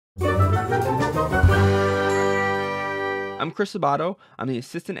I'm Chris Sabato. I'm the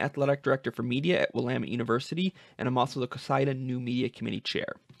Assistant Athletic Director for Media at Willamette University, and I'm also the CoSIDA New Media Committee Chair.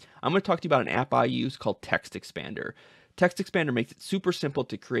 I'm going to talk to you about an app I use called Text Expander. Text Expander makes it super simple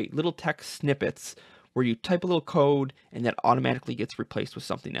to create little text snippets where you type a little code and that automatically gets replaced with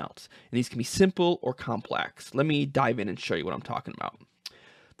something else. And these can be simple or complex. Let me dive in and show you what I'm talking about.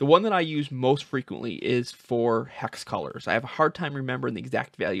 The one that I use most frequently is for hex colors. I have a hard time remembering the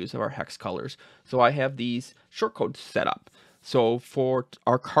exact values of our hex colors, so I have these shortcodes set up. So for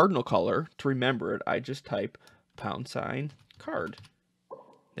our cardinal color, to remember it, I just type $card.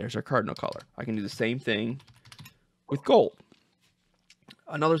 There's our cardinal color. I can do the same thing with gold.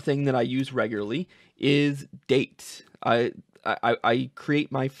 Another thing that I use regularly is dates. I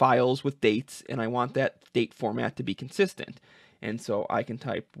create my files with dates, and I want that date format to be consistent. And so I can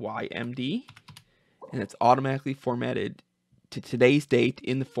type YMD, and it's automatically formatted to today's date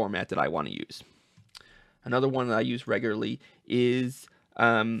in the format that I want to use. Another one that I use regularly is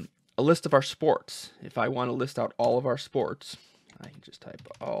a list of our sports. If I want to list out all of our sports, I can just type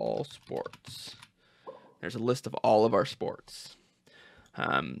all sports. There's a list of all of our sports.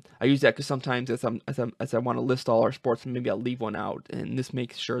 I use that because sometimes as I want to list all our sports, maybe I'll leave one out, and this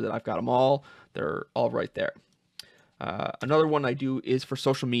makes sure that I've got them all. They're all right there. Another one I do is for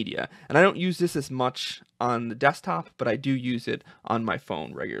social media, and I don't use this as much on the desktop, but I do use it on my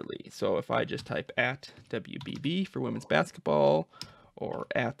phone regularly. So if I just type at WBB for women's basketball, or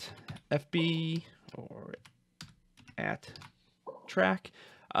at FB, or at track,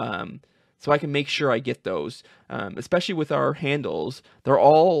 so I can make sure I get those, especially with our handles. They're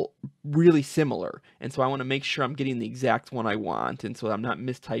all really similar, and so I want to make sure I'm getting the exact one I want, and so I'm not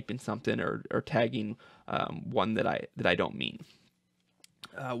mistyping something or tagging one that I don't mean.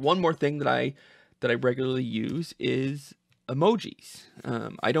 One more thing that I regularly use is emojis.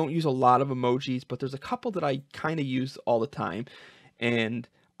 I don't use a lot of emojis, but there's a couple that I kind of use all the time, and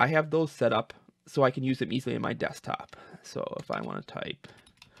I have those set up so I can use them easily in my desktop. So if I want to type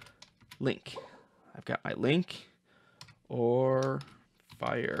link, I've got my link or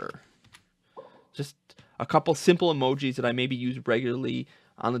fire. Just a couple simple emojis that I maybe use regularly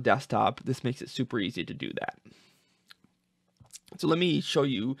on the desktop. This makes it super easy to do that. So let me show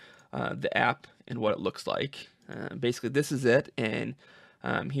you the app and what it looks like. Basically, this is it, and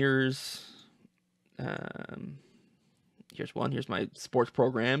here's one. Here's my sports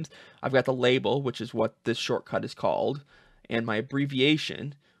programs. I've got the label, which is what this shortcut is called, and my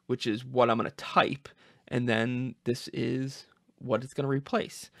abbreviation, which is what I'm going to type, and then this is what it's going to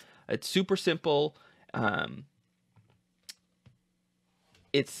replace. It's super simple.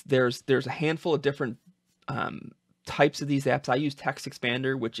 There's a handful of different types of these apps. I use Text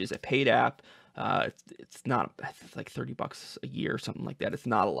Expander, which is a paid app. It's not, it's like $30 a year or something like that. It's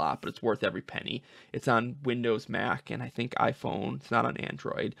not a lot, but it's worth every penny. It's on Windows, Mac, and I think iPhone. It's not on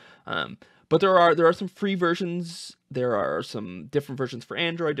Android. But there are some free versions. There are some different versions for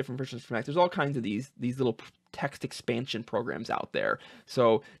Android, different versions for Mac. There's all kinds of these little text expansion programs out there.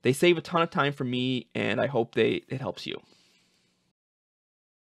 So they save a ton of time for me, and I hope it helps you.